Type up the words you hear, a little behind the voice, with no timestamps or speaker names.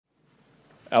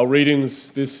Our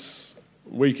readings this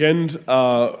weekend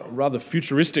are rather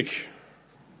futuristic,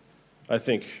 I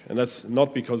think, and that's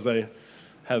not because they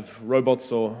have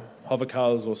robots or hover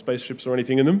cars or spaceships or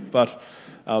anything in them, but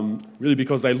really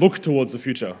because they look towards the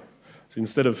future. So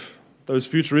instead of those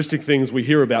futuristic things, we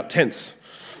hear about tents.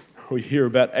 We hear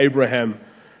about Abraham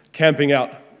camping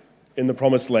out in the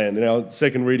promised land. In our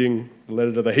second reading, the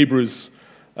letter to the Hebrews,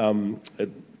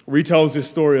 it retells this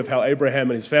story of how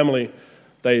Abraham and his family,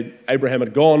 Abraham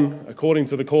had gone, according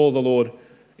to the call of the Lord,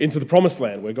 into the promised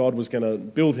land, where God was going to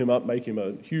build him up, make him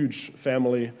a huge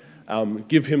family,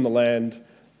 give him the land,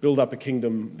 build up a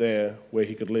kingdom there where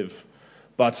he could live.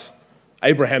 But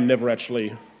Abraham never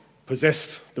actually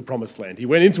possessed the promised land. He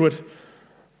went into it,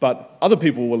 but other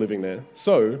people were living there.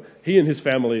 So he and his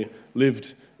family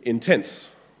lived in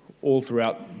tents all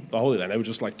throughout the Holy Land. They were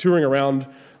just like touring around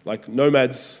like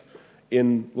nomads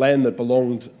in land that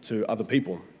belonged to other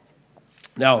people.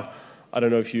 Now, I don't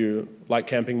know if you like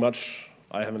camping much.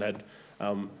 I haven't had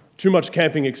too much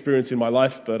camping experience in my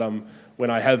life, but when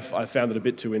I have, I found it a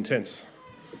bit too intense.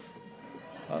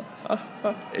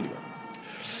 Anyway.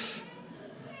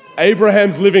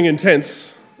 Abraham's living in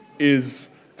tents is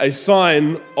a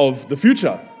sign of the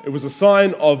future. It was a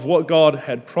sign of what God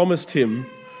had promised him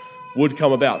would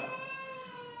come about.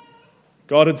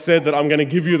 God had said that I'm going to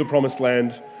give you the promised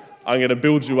land, I'm going to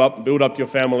build you up, build up your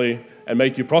family, and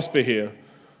make you prosper here.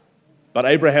 But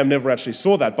Abraham never actually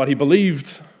saw that, but he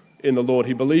believed in the Lord.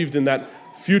 He believed in that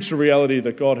future reality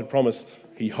that God had promised.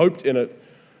 He hoped in it,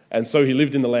 and so he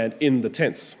lived in the land in the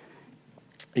tents,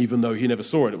 even though he never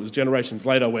saw it. It was generations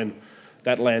later when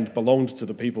that land belonged to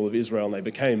the people of Israel and they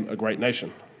became a great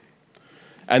nation.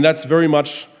 And that's very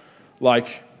much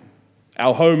like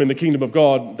our home in the kingdom of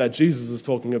God that Jesus is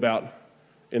talking about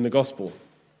in the gospel.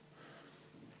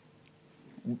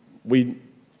 We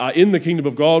are in the kingdom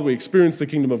of God, we experience the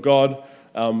kingdom of God,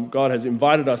 God has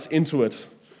invited us into it,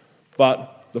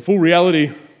 but the full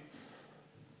reality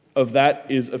of that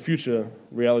is a future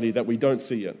reality that we don't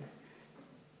see yet.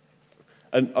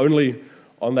 And only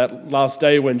on that last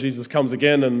day when Jesus comes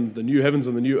again and the new heavens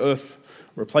and the new earth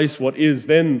replace what is,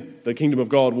 then the kingdom of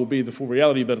God will be the full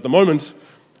reality. But at the moment,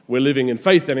 we're living in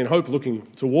faith and in hope, looking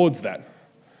towards that.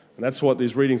 And that's what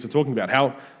these readings are talking about,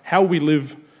 how we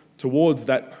live towards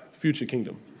that future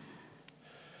kingdom.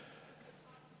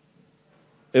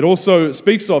 It also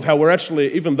speaks of how we're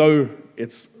actually, even though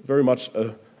it's very much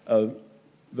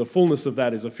the fullness of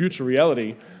that is a future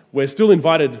reality, we're still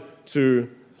invited to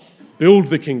build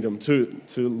the kingdom, to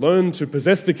learn to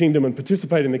possess the kingdom and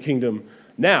participate in the kingdom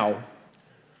now,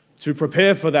 to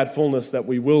prepare for that fullness that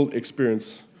we will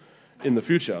experience in the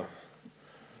future.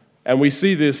 And we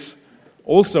see this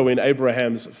also in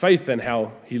Abraham's faith and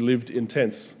how he lived in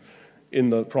tents in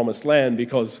the promised land,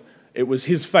 because it was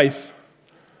his faith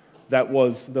that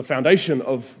was the foundation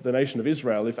of the nation of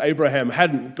Israel. If Abraham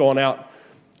hadn't gone out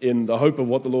in the hope of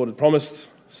what the Lord had promised,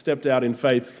 stepped out in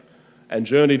faith and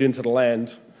journeyed into the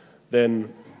land,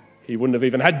 then he wouldn't have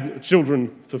even had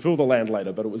children to fill the land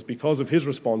later. But it was because of his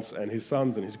response and his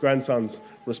sons and his grandsons'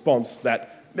 response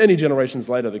that many generations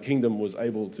later the kingdom was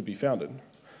able to be founded.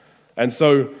 And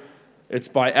so it's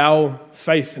by our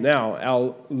faith now,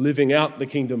 our living out the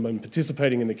kingdom and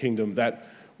participating in the kingdom, that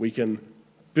we can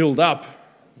build up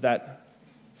that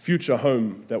future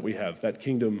home that we have, that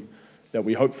kingdom that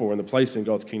we hope for and the place in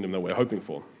God's kingdom that we're hoping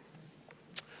for.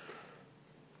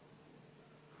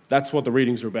 That's what the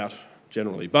readings are about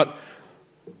generally. But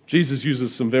Jesus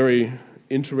uses some very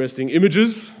interesting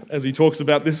images as he talks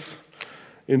about this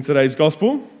in today's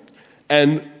gospel.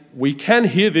 And we can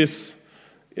hear this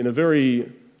in a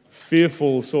very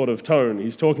fearful sort of tone.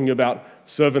 He's talking about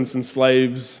servants and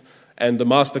slaves and the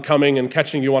master coming and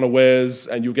catching you unawares,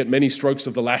 and you'll get many strokes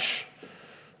of the lash.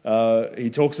 He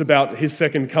talks about his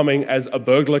second coming as a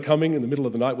burglar coming in the middle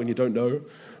of the night when you don't know,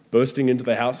 bursting into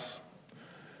the house.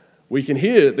 We can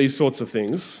hear these sorts of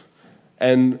things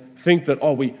and think that,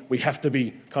 we have to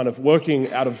be kind of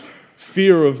working out of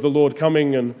fear of the Lord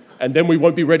coming, and then we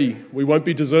won't be ready, we won't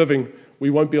be deserving,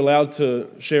 we won't be allowed to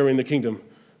share in the kingdom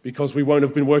because we won't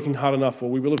have been working hard enough, or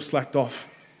we will have slacked off.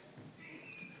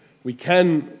 We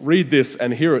can read this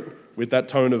and hear it with that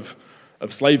tone of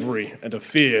slavery and of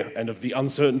fear and of the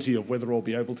uncertainty of whether we'll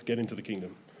be able to get into the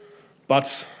kingdom.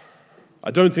 But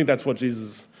I don't think that's what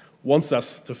Jesus wants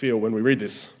us to feel when we read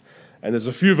this. And there's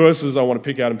a few verses I want to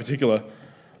pick out in particular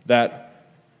that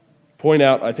point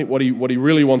out, I think, what he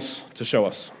really wants to show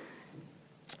us.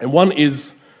 And one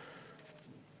is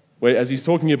where, as he's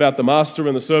talking about the master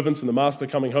and the servants and the master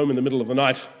coming home in the middle of the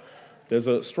night, there's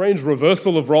a strange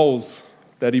reversal of roles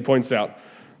that he points out.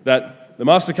 That the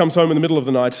master comes home in the middle of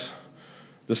the night,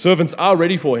 The servants are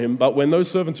ready for him, but when those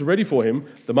servants are ready for him,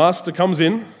 the master comes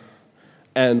in,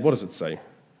 and what does it say?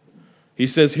 He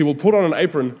says he will put on an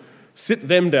apron, sit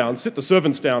the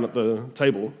servants down at the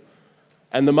table,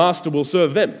 and the master will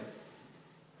serve them.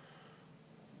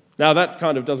 Now that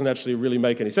kind of doesn't actually really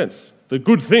make any sense. The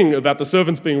good thing about the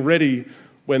servants being ready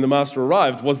when the master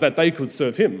arrived was that they could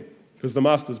serve him, because the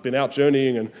master's been out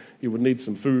journeying and he would need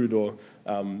some food or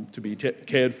to be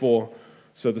cared for,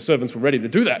 so the servants were ready to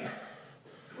do that.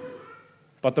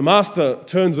 But the master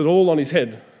turns it all on his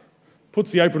head, puts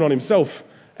the apron on himself,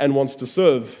 and wants to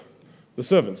serve the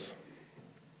servants.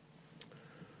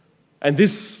 And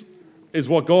this is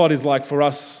what God is like for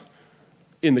us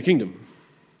in the kingdom.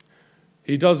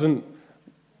 He doesn't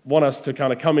want us to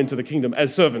kind of come into the kingdom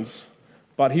as servants,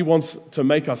 but he wants to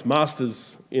make us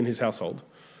masters in his household.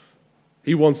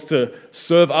 He wants to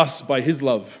serve us by his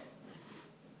love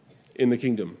in the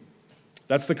kingdom.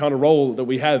 That's the kind of role that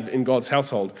we have in God's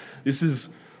household. This is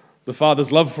the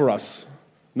Father's love for us,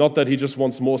 not that he just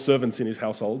wants more servants in his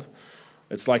household.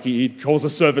 It's like he calls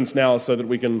us servants now so that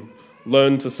we can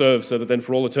learn to serve, so that then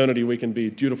for all eternity we can be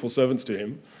dutiful servants to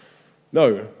him.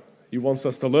 No, he wants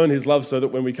us to learn his love so that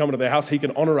when we come into their house, he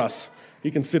can honor us.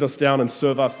 He can sit us down and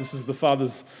serve us. This is the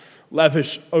Father's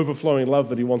lavish, overflowing love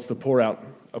that he wants to pour out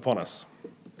upon us.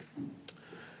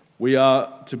 We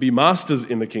are to be masters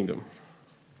in the kingdom.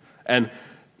 And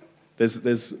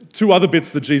there's two other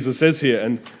bits that Jesus says here,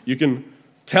 and you can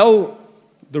tell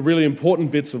the really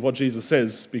important bits of what Jesus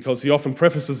says because he often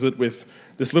prefaces it with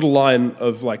this little line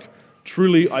of like,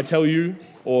 truly I tell you,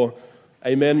 or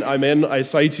amen, amen, I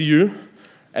say to you.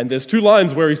 And there's two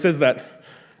lines where he says that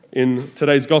in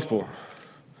today's gospel.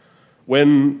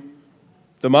 When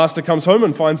the master comes home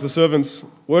and finds the servants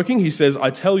working, he says, I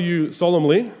tell you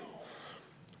solemnly,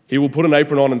 he will put an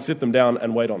apron on and sit them down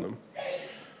and wait on them.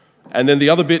 And then the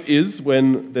other bit is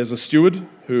when there's a steward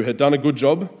who had done a good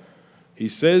job, he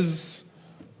says,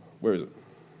 where is it?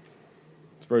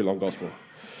 It's a very long gospel.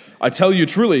 I tell you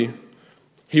truly,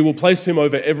 he will place him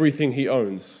over everything he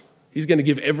owns. He's going to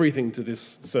give everything to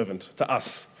this servant, to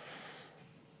us,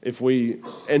 if we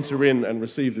enter in and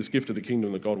receive this gift of the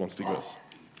kingdom that God wants to give us.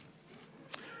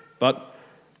 But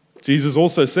Jesus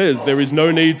also says there is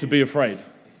no need to be afraid.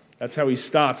 That's how he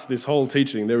starts this whole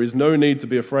teaching. There is no need to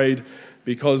be afraid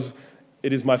because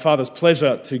it is my Father's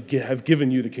pleasure to have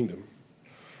given you the kingdom.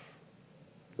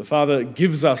 The Father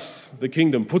gives us the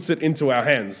kingdom, puts it into our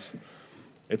hands.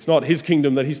 It's not his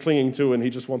kingdom that he's clinging to and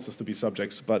he just wants us to be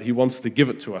subjects, but he wants to give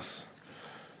it to us.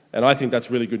 And I think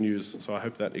that's really good news, so I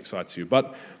hope that excites you.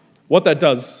 But what that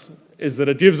does is that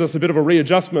it gives us a bit of a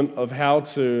readjustment of how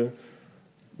to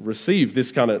receive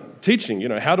this kind of teaching. You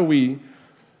know, how do we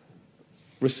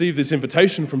receive this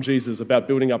invitation from Jesus about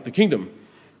building up the kingdom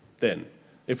then?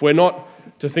 If we're not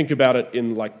to think about it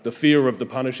in like the fear of the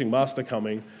punishing master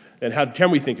coming, then how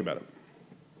can we think about it?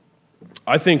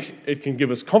 I think it can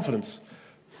give us confidence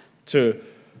to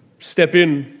step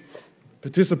in,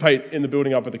 participate in the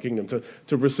building up of the kingdom,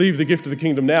 to receive the gift of the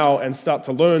kingdom now and start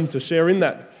to learn to share in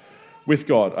that with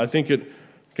God. I think it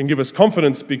can give us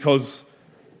confidence because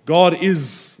God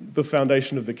is the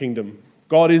foundation of the kingdom.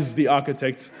 God is the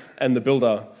architect and the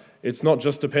builder. It's not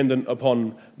just dependent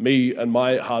upon me and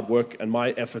my hard work and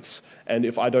my efforts, and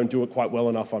if I don't do it quite well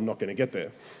enough, I'm not going to get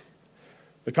there.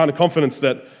 The kind of confidence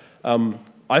that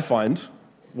I find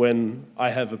when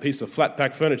I have a piece of flat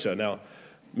pack furniture. Now,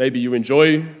 maybe you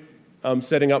enjoy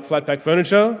setting up flat pack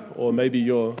furniture, or maybe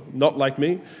you're not like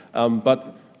me,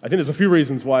 but I think there's a few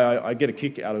reasons why I get a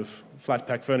kick out of flat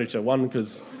pack furniture. One,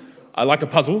 because I like a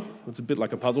puzzle. It's a bit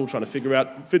like a puzzle, trying to figure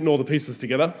out, fitting all the pieces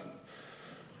together.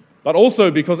 But also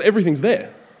because everything's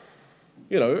there.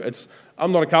 You know,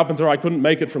 I'm not a carpenter. I couldn't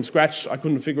make it from scratch. I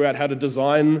couldn't figure out how to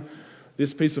design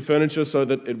this piece of furniture so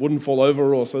that it wouldn't fall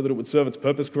over or so that it would serve its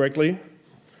purpose correctly.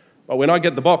 But when I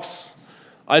get the box,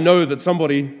 I know that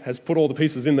somebody has put all the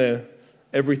pieces in there,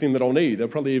 everything that I'll need. They'll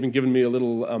probably even given me a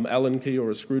little Allen key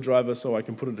or a screwdriver so I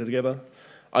can put it together.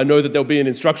 I know that there'll be an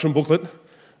instruction booklet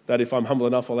that if I'm humble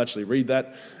enough, I'll actually read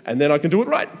that, and then I can do it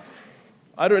right.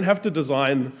 I don't have to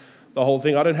design the whole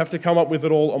thing. I don't have to come up with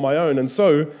it all on my own. And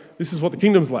so this is what the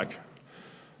kingdom's like.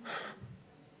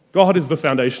 God is the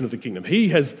foundation of the kingdom. He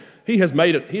has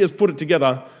made it. He has put it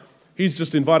together. He's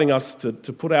just inviting us to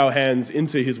put our hands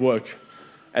into his work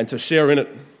and to share in it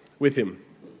with him.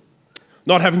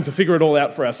 Not having to figure it all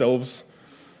out for ourselves,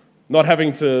 not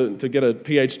having to get a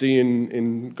PhD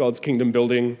in God's kingdom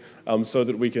building so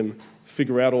that we can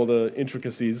figure out all the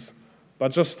intricacies,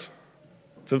 but just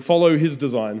to follow his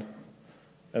design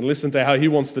and listen to how he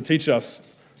wants to teach us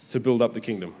to build up the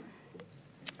kingdom.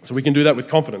 So we can do that with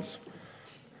confidence.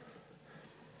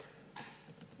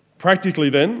 Practically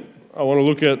then, I want to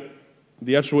look at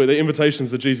the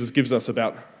invitations that Jesus gives us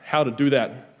about how to do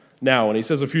that now. And he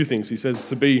says a few things. He says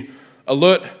to be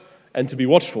alert and to be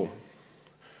watchful,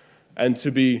 and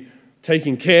to be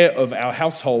taking care of our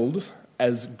household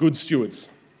as good stewards.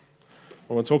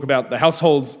 I want to talk about the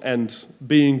households and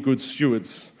being good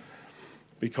stewards,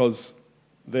 because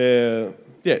they're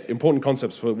important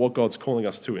concepts for what God's calling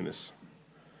us to in this.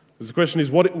 Because the question is,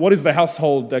 what is the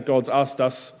household that God's asked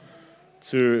us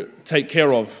to take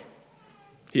care of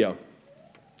here?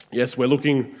 Yes, we're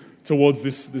looking towards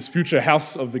this future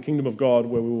house of the kingdom of God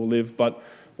where we will live, but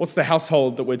what's the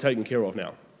household that we're taking care of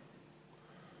now?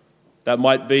 That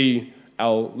might be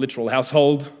our literal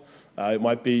household. It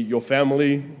might be your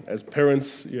family. As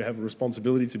parents, you have a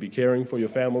responsibility to be caring for your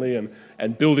family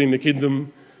and building the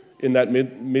kingdom in that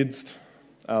midst,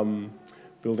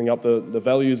 building up the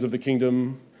values of the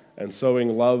kingdom and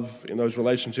sowing love in those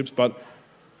relationships. But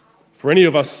for any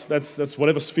of us, that's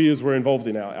whatever spheres we're involved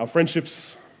in. Our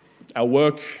friendships, our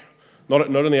work,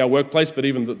 not only our workplace, but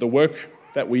even the work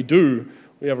that we do,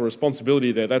 we have a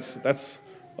responsibility there. That's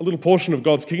a little portion of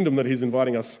God's kingdom that he's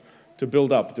inviting us to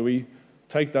build up. Do we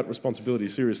take that responsibility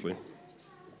seriously?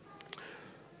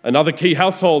 Another key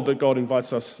household that God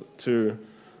invites us to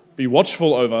be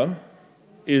watchful over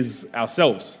is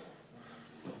ourselves.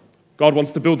 God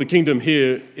wants to build the kingdom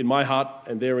here in my heart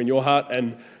and there in your heart,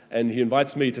 and he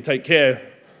invites me to take care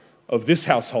of this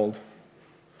household,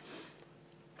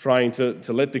 trying to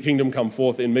let the kingdom come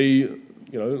forth in me,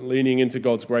 leaning into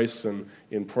God's grace and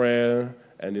in prayer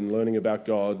and in learning about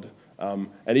God,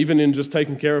 and even in just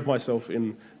taking care of myself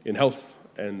in health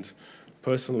and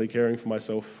personally caring for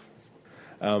myself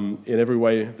in every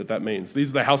way that means.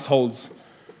 These are the households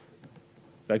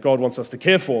that God wants us to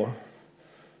care for,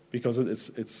 because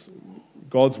it's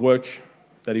God's work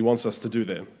that he wants us to do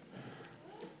there.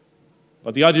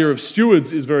 But the idea of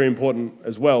stewards is very important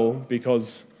as well,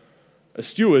 because a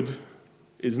steward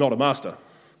is not a master.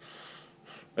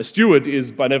 A steward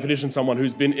is, by definition, someone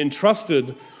who's been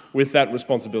entrusted with that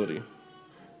responsibility.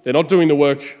 They're not doing the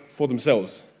work for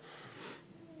themselves.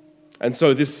 And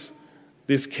so this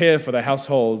care for the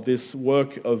household, this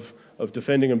work of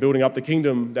defending and building up the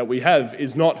kingdom that we have,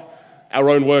 is not our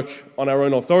own work on our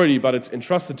own authority, but it's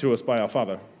entrusted to us by our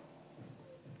Father.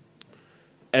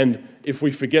 And if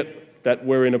we forget that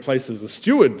we're in a place as a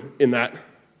steward in that,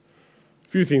 a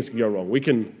few things can go wrong. We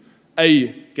can,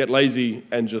 get lazy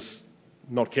and just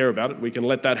not care about it. We can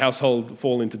let that household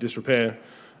fall into disrepair.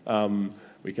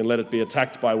 We can let it be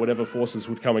attacked by whatever forces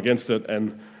would come against it,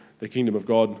 and the kingdom of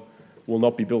God will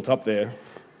not be built up there.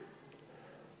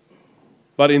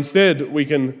 But instead, we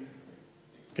can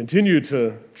continue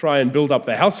to try and build up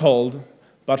the household,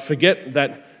 but forget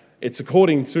that it's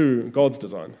according to God's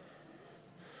design.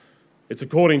 It's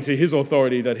according to his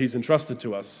authority that he's entrusted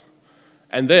to us.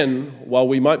 And then, while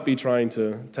we might be trying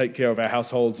to take care of our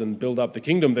households and build up the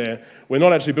kingdom there, we're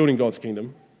not actually building God's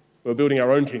kingdom. We're building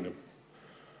our own kingdom.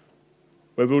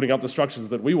 We're building up the structures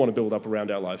that we want to build up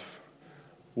around our life.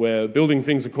 We're building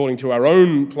things according to our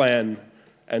own plan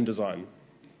and design.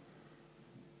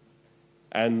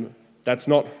 And that's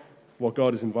not what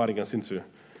God is inviting us into.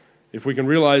 If we can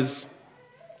realize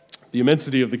the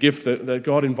immensity of the gift that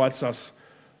God invites us,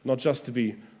 not just to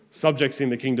be subjects in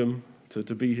the kingdom,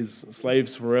 to be his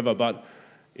slaves forever, but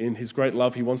in his great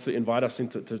love, he wants to invite us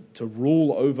into to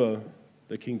rule over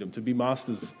the kingdom, to be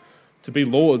masters, to be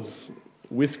lords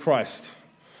with Christ.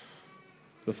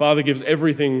 The Father gives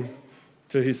everything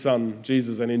to his Son,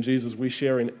 Jesus, and in Jesus we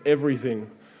share in everything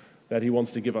that he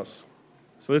wants to give us.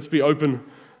 So let's be open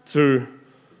to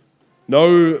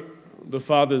know the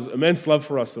Father's immense love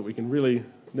for us that we can really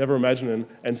never imagine,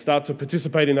 and start to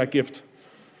participate in that gift.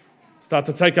 Start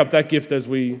to take up that gift as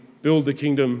we build the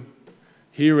kingdom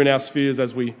here in our spheres,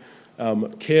 as we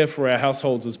care for our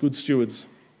households as good stewards,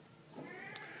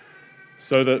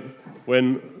 so that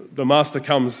when the Master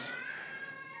comes,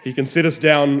 he can sit us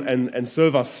down and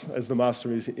serve us as the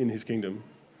Master is in his kingdom.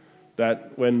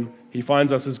 That when he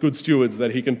finds us as good stewards,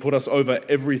 that he can put us over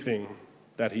everything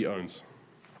that he owns.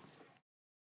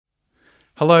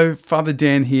 Hello, Father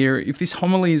Dan here. If this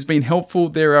homily has been helpful,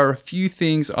 there are a few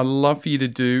things I'd love for you to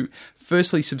do.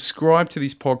 Firstly, subscribe to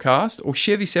this podcast or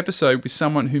share this episode with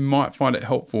someone who might find it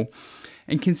helpful.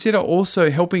 And consider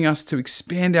also helping us to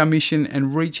expand our mission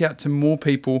and reach out to more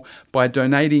people by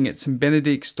donating at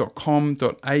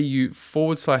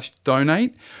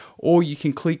stbenedicts.com.au/donate, or you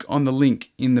can click on the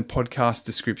link in the podcast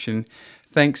description.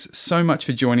 Thanks so much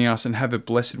for joining us and have a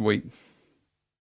blessed week.